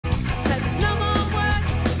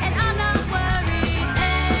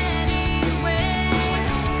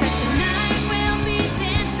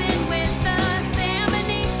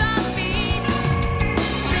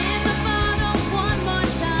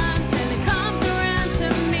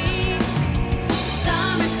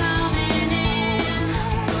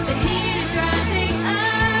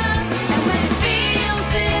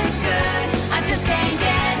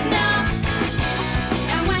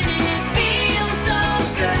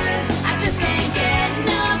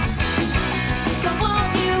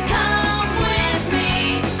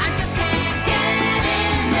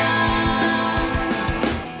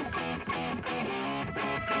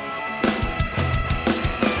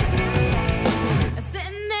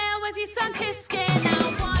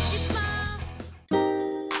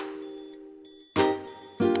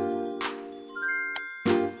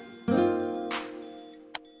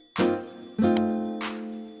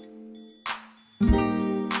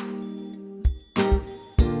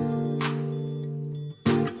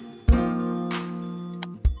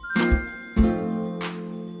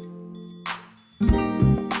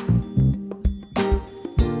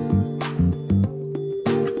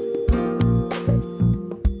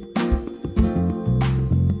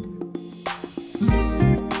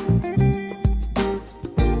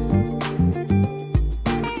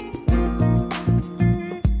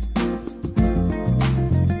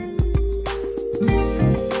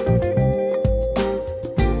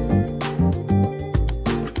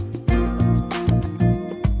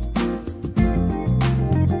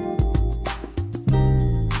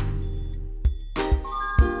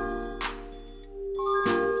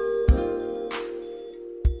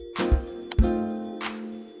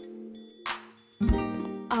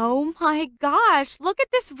my gosh, look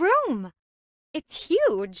at this room. It's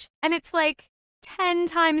huge, and it's like 10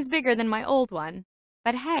 times bigger than my old one.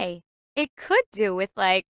 But hey, it could do with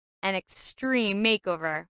like an extreme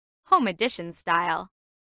makeover, home edition style.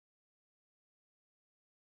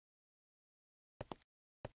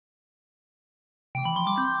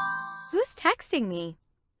 Who's texting me?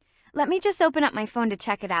 Let me just open up my phone to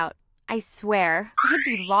check it out. I swear, I'd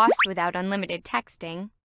be lost without unlimited texting.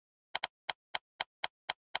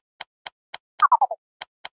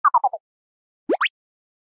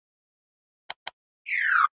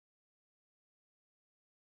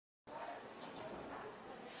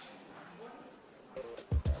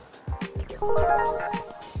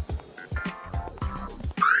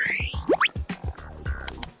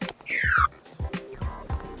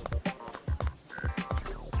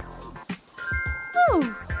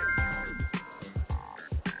 Ooh.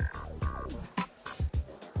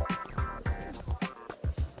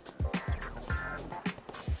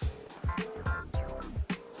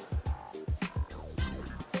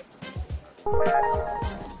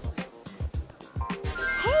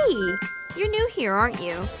 Hey, you're new here, aren't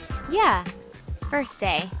you? Yeah, first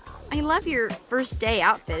day. I love your first day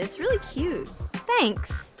outfit. It's really cute.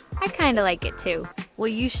 Thanks. I kinda like it too. Well,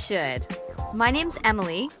 you should. My name's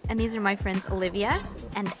Emily, and these are my friends Olivia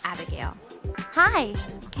and Abigail. Hi.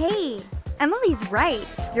 Hey, Emily's right.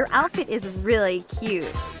 Your outfit is really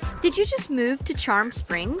cute. Did you just move to Charm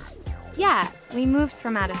Springs? Yeah, we moved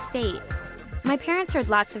from out of state. My parents heard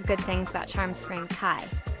lots of good things about Charm Springs High.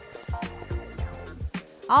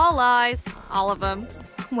 All lies. All of them.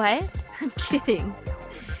 What? I'm kidding.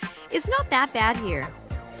 It's not that bad here.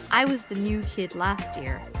 I was the new kid last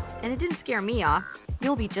year, and it didn't scare me off.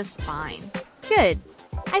 You'll be just fine. Good.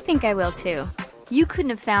 I think I will too. You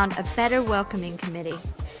couldn't have found a better welcoming committee.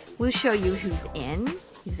 We'll show you who's in,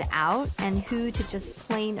 who's out, and who to just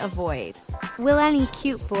plain avoid. Will any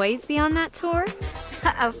cute boys be on that tour?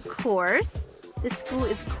 Of course. The school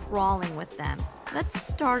is crawling with them. Let's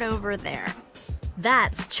start over there.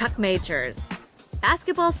 That's Chuck Majors,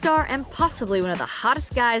 basketball star and possibly one of the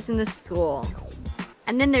hottest guys in the school.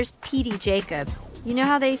 And then there's Petey Jacobs. You know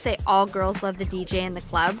how they say all girls love the DJ in the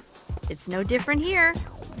club? It's no different here.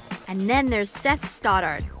 And then there's Seth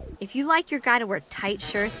Stoddard. If you like your guy to wear tight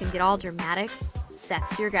shirts and get all dramatic,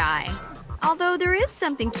 Seth's your guy. Although there is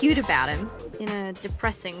something cute about him, in a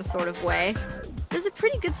depressing sort of way. There's a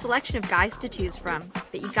pretty good selection of guys to choose from,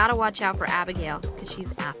 but you gotta watch out for Abigail, because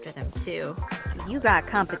she's after them too. You got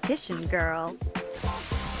competition, girl.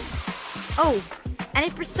 Oh, and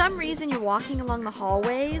if for some reason you're walking along the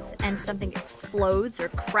hallways and something explodes or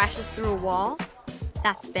crashes through a wall,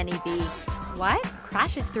 that's Benny B. What?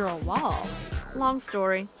 Crashes through a wall? Long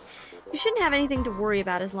story. You shouldn't have anything to worry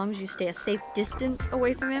about as long as you stay a safe distance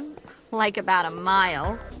away from him, like about a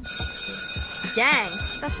mile. Dang,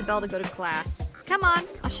 that's the bell to go to class. Come on,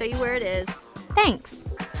 I'll show you where it is. Thanks.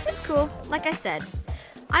 It's cool, like I said.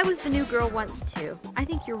 I was the new girl once too. I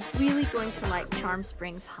think you're really going to like Charm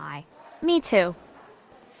Springs High. Me too.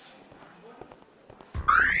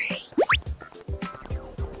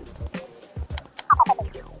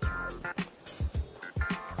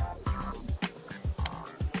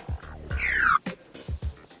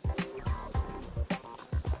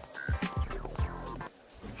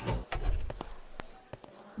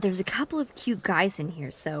 There's a couple of cute guys in here,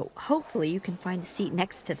 so hopefully you can find a seat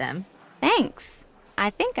next to them. Thanks. I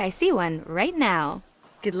think I see one right now.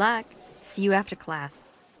 Good luck. See you after class.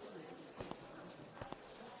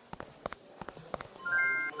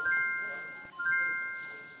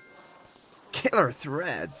 Killer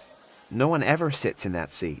threads. No one ever sits in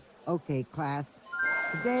that seat. Okay, class.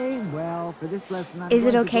 Today, well, for this lesson, I'm Is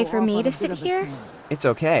it going to okay go for off me on to a sit bit of a here? tangent. It's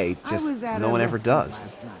okay, I just was at no a one ever restaurant does.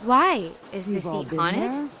 last night. Why? Is the You've all seat been haunted?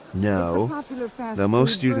 there? It's the No, popular fast though most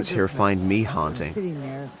food students burger here place. find me I'm haunting. sitting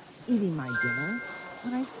there, eating my dinner,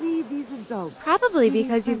 when I see these adults Probably eating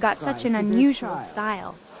because you've got french such an fries with their unusual child.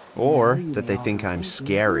 style. Or You that they may think all I'm be thinking,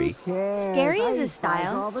 scary. "Who cares? Scary is I a eat fries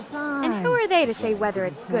style. all the time." And who are they to say whether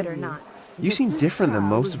it's good or not? You seem different than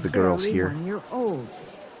most of the girls here.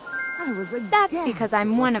 That's because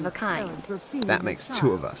I'm one of a kind. That makes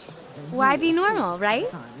two of us. Why be normal, right?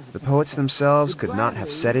 The poets themselves could not have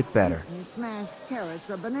said it better. Smashed carrots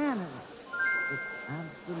or bananas. It's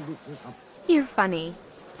absolutely You're funny.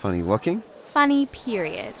 Funny looking? Funny,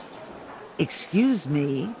 period. Excuse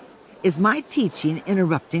me, is my teaching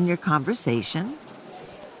interrupting your conversation?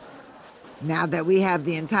 Now that we have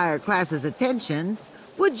the entire class's attention,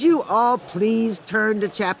 would you all please turn to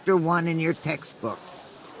chapter 1 in your textbooks?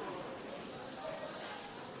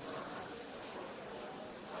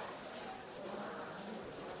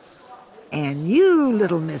 And you,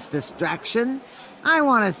 little Miss Distraction, I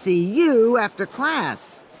want to see you after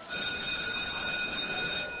class.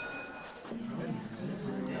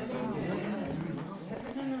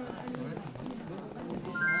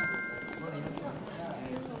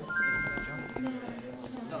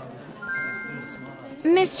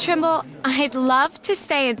 Miss Trimble, I'd love to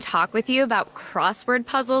stay and talk with you about crossword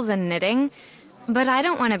puzzles and knitting, but I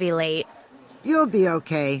don't want to be late. You'll be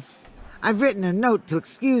okay. I've written a note to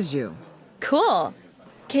excuse you. Cool.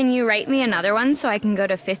 Can you write me another one so I can go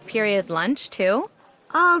to 5th period lunch, too?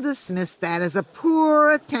 I'll dismiss that as a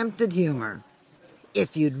poor attempt at humor.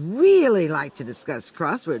 If you'd really like to discuss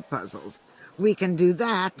crossword puzzles, we can do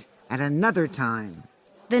that at another time.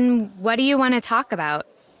 Then what do you want to talk about?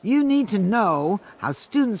 You need to know how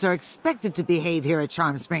students are expected to behave here at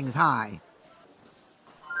Charm Springs High.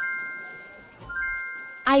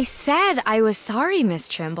 I said I was sorry, Miss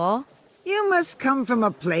Trimble. You must come from a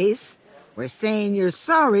place where saying you're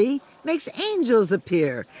sorry makes angels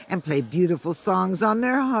appear and play beautiful songs on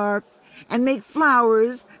their harp and make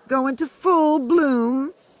flowers go into full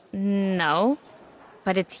bloom. No,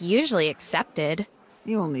 but it's usually accepted.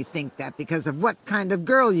 You only think that because of what kind of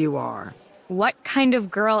girl you are. What kind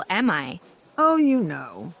of girl am I? Oh, you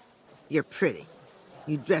know. You're pretty.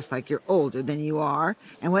 You dress like you're older than you are,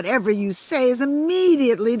 and whatever you say is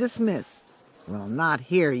immediately dismissed. Well, not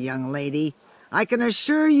here, young lady. I can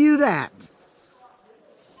assure you that.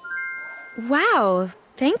 Wow,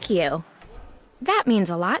 thank you. That means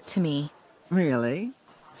a lot to me. Really?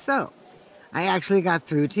 So, I actually got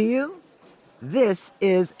through to you? This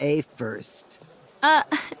is a first.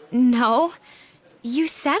 No. You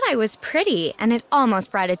said I was pretty, and it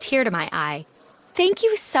almost brought a tear to my eye. Thank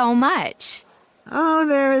you so much. Oh,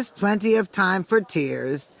 there is plenty of time for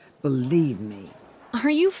tears. Believe me.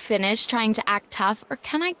 Are you finished trying to act tough, or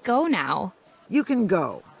can I go now? You can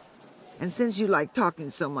go. And since you like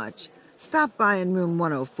talking so much, stop by in room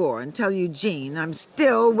 104 and tell Eugene I'm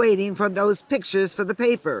still waiting for those pictures for the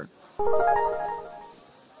paper.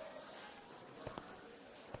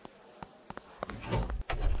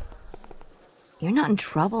 You're not in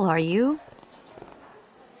trouble, are you?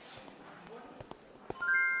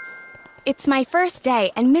 It's my first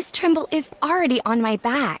day, and Miss Trimble is already on my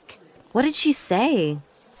back. What did she say?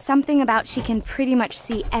 Something about she can pretty much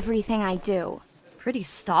see everything I do. Pretty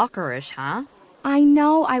stalkerish, huh? I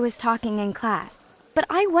know I was talking in class, but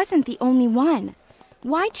I wasn't the only one.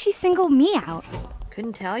 Why'd she single me out?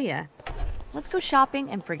 Couldn't tell ya. Let's go shopping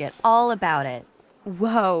and forget all about it.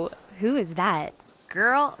 Whoa, who is that?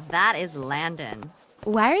 Girl, that is Landon.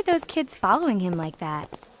 Why are those kids following him like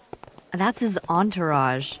that? That's his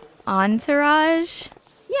entourage. Entourage?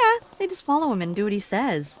 Yeah, they just follow him and do what he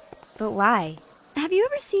says. But why? Have you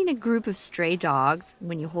ever seen a group of stray dogs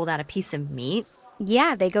when you hold out a piece of meat?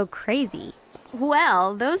 Yeah, they go crazy.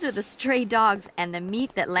 Well, those are the stray dogs, and the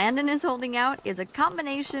meat that Landon is holding out is a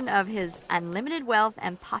combination of his unlimited wealth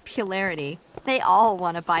and popularity. They all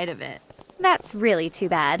want a bite of it. That's really too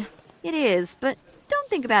bad. It is, but don't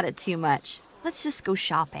think about it too much. Let's just go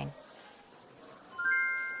shopping.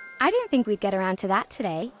 I didn't think we'd get around to that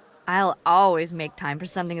today. I'll always make time for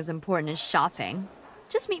something as important as shopping.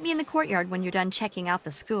 Just meet me in the courtyard when you're done checking out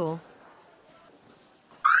the school.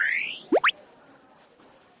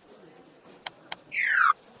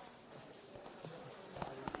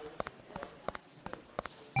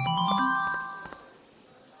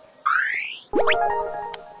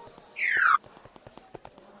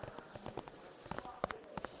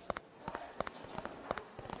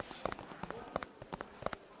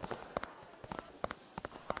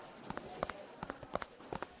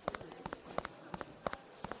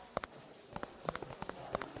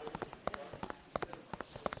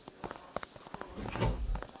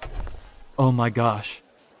 Oh my gosh.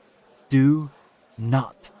 Do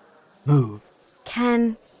not move.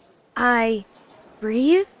 Can I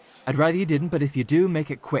breathe? I'd rather you didn't, but if you do, make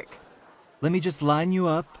it quick. Let me just line you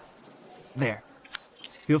up. There.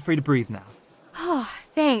 Feel free to breathe now. Oh,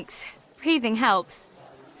 thanks. Breathing helps.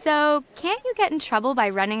 So, can't you get in trouble by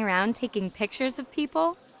running around taking pictures of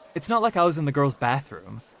people? It's not like I was in the girls'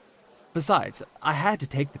 bathroom. Besides, I had to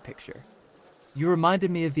take the picture. You reminded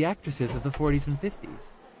me of the actresses of the 40s and 50s.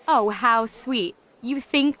 Oh, how sweet. You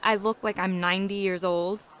think I look like I'm 90 years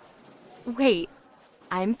old? Wait,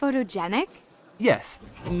 I'm photogenic? Yes.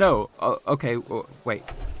 No. Okay, wait.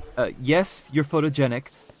 Yes, you're photogenic.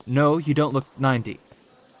 No, you don't look 90.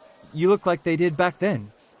 You look like they did back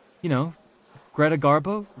then. You know, Greta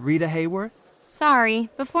Garbo, Rita Hayworth. Sorry,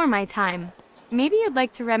 before my time. Maybe you'd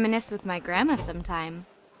like to reminisce with my grandma sometime.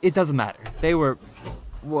 It doesn't matter. They were...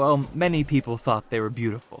 Well, many people thought they were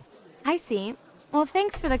beautiful. I see. Well,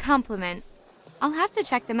 thanks for the compliment. I'll have to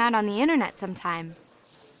check them out on the internet sometime.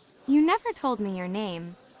 You never told me your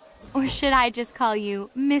name. Or should I just call you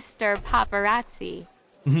Mr. Paparazzi?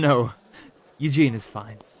 No, Eugene is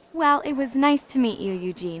fine. Well, it was nice to meet you,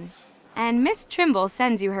 Eugene. And Miss Trimble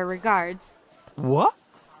sends you her regards. What?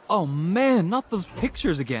 Oh man, not those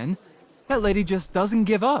pictures again. That lady just doesn't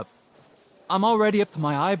give up. I'm already up to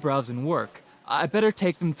my eyebrows in work. I better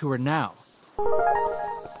take them to her now.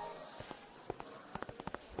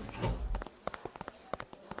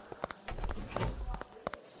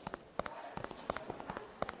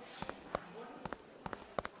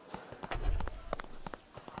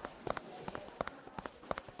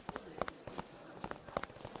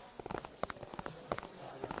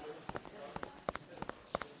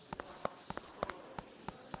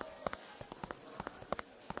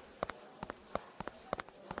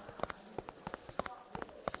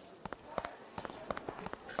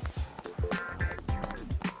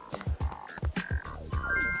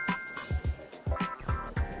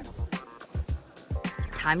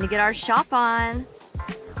 Time to get our shop on.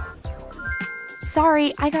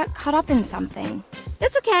 Sorry, I got caught up in something.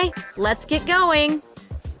 It's okay. Let's get going.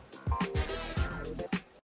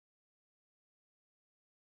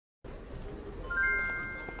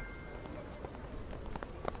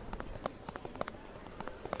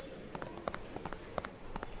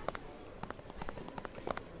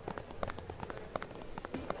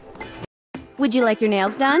 Would you like your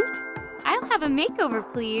nails done? I'll have a makeover,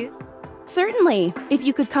 please. Certainly. If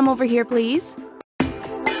you could come over here, please.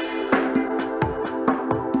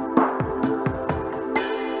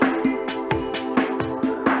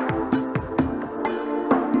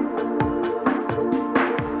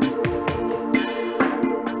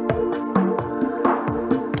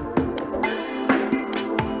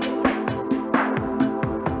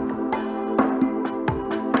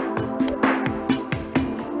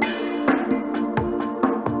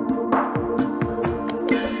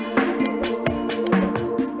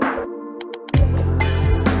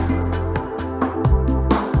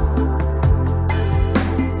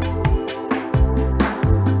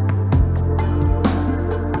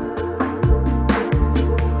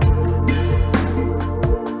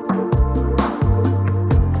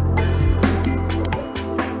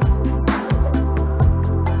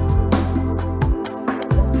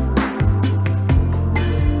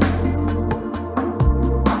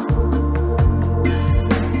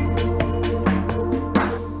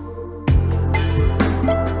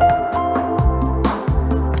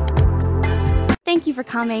 Thank you for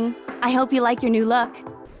coming. I hope you like your new look.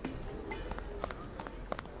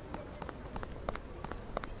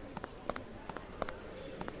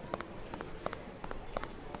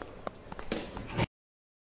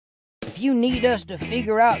 If you need us to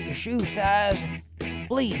figure out your shoe size,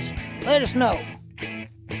 please let us know.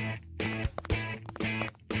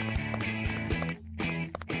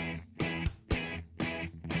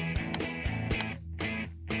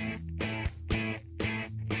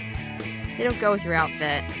 They don't go with your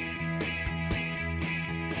outfit.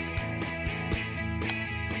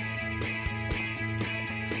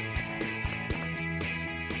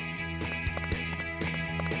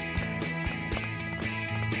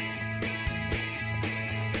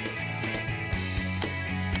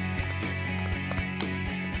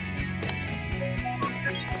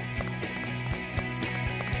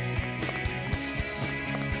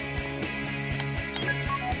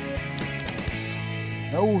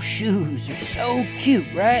 Those shoes are so cute,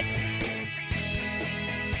 right?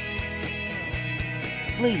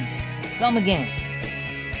 Please, come again.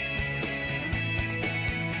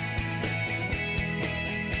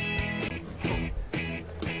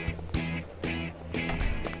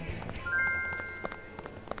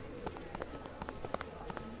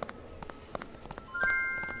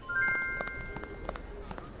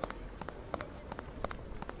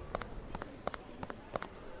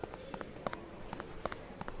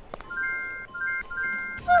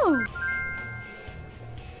 Ooh.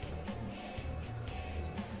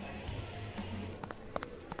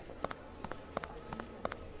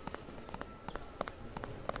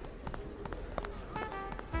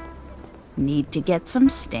 Need to get some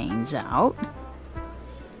stains out.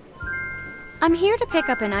 I'm here to pick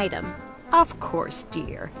up an item. Of course,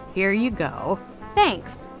 dear. Here you go.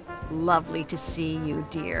 Thanks. Lovely to see you,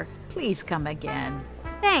 dear. Please come again.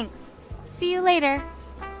 Thanks. See you later.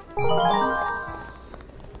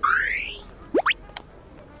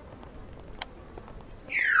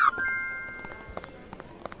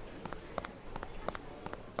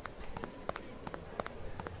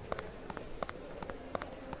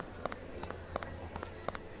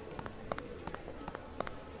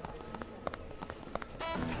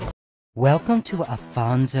 Welcome to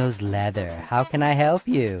Afonso's Leather. How can I help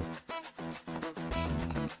you?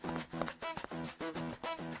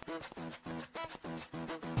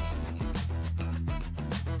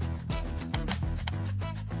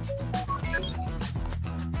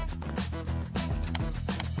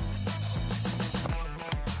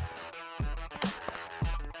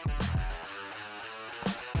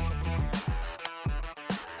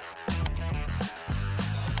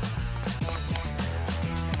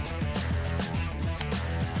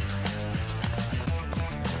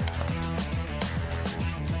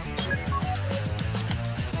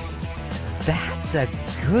 That's a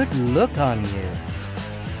good look on you.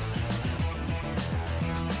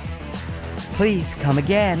 Please come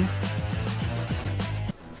again.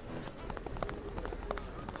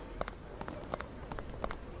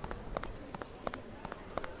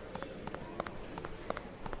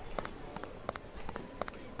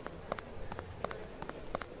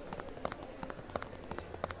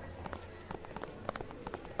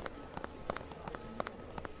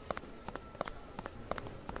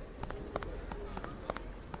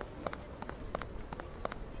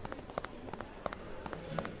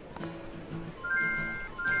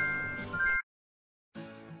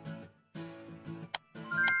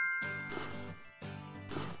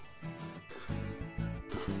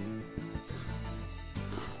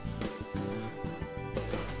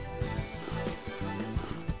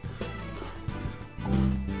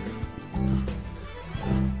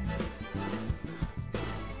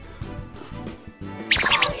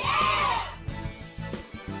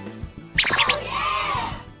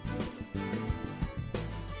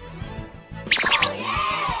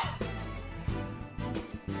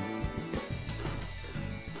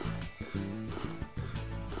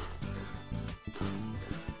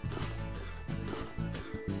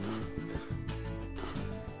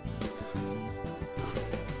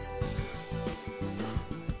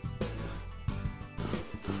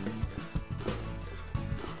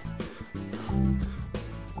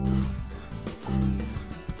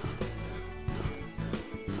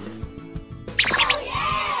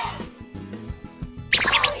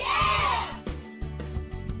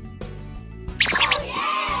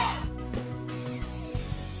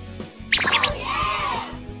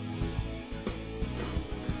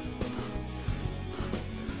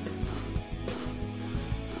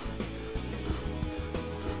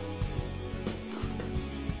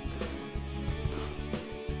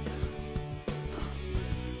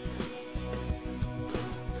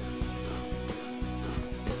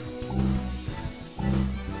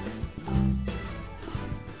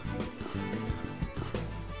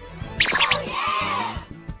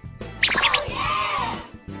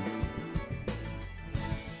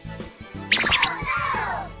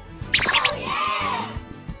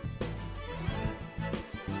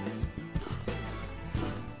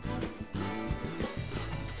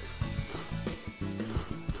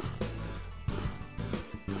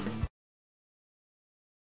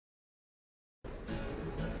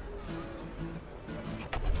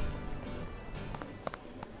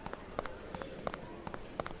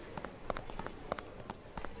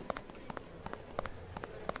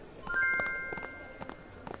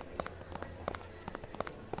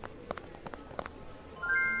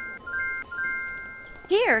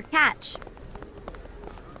 Here, catch.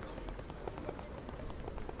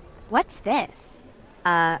 What's this?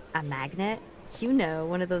 A magnet? You know,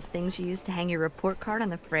 one of those things you use to hang your report card on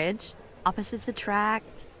the fridge. Opposites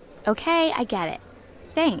attract. Okay, I get it.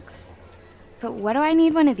 Thanks. But what do I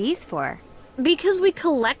need one of these for? Because we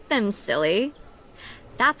collect them, silly.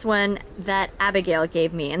 That's one that Abigail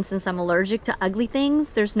gave me, and since I'm allergic to ugly things,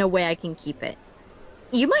 there's no way I can keep it.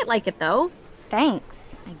 You might like it, though.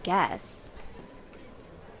 Thanks, I guess.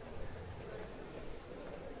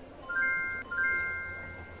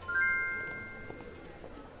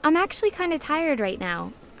 I'm actually kind of tired right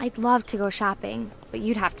now. I'd love to go shopping, but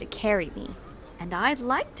you'd have to carry me. And I'd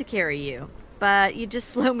like to carry you, but you just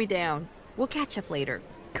slow me down. We'll catch up later.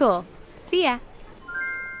 Cool. See ya.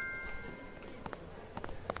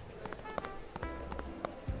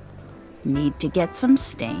 Need to get some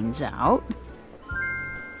stains out.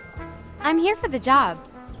 I'm here for the job.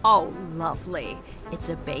 Oh, lovely. It's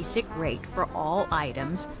a basic rate for all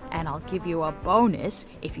items, and I'll give you a bonus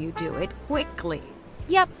if you do it quickly.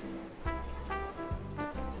 Yep.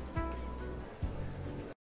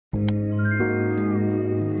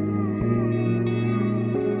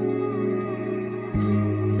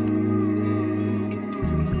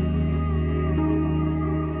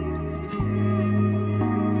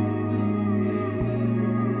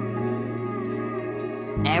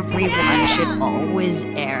 Everyone should should always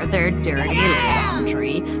air their dirty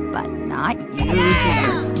laundry, but not you,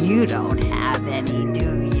 dear. You don't have any,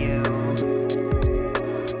 do you?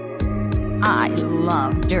 I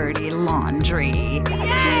love dirty laundry.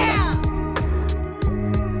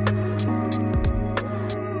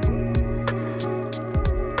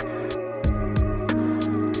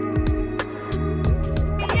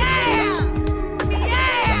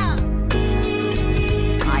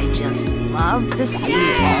 Love to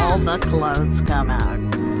see all the clothes come out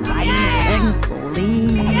nice and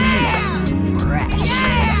clean and fresh.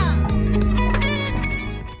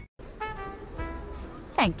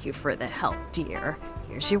 Thank you for the help, dear.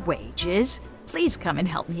 Here's your wages. Please come and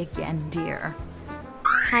help me again, dear.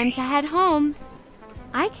 Time to head home.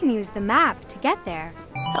 I can use the map to get there.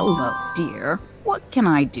 Hello, dear. What can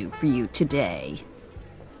I do for you today?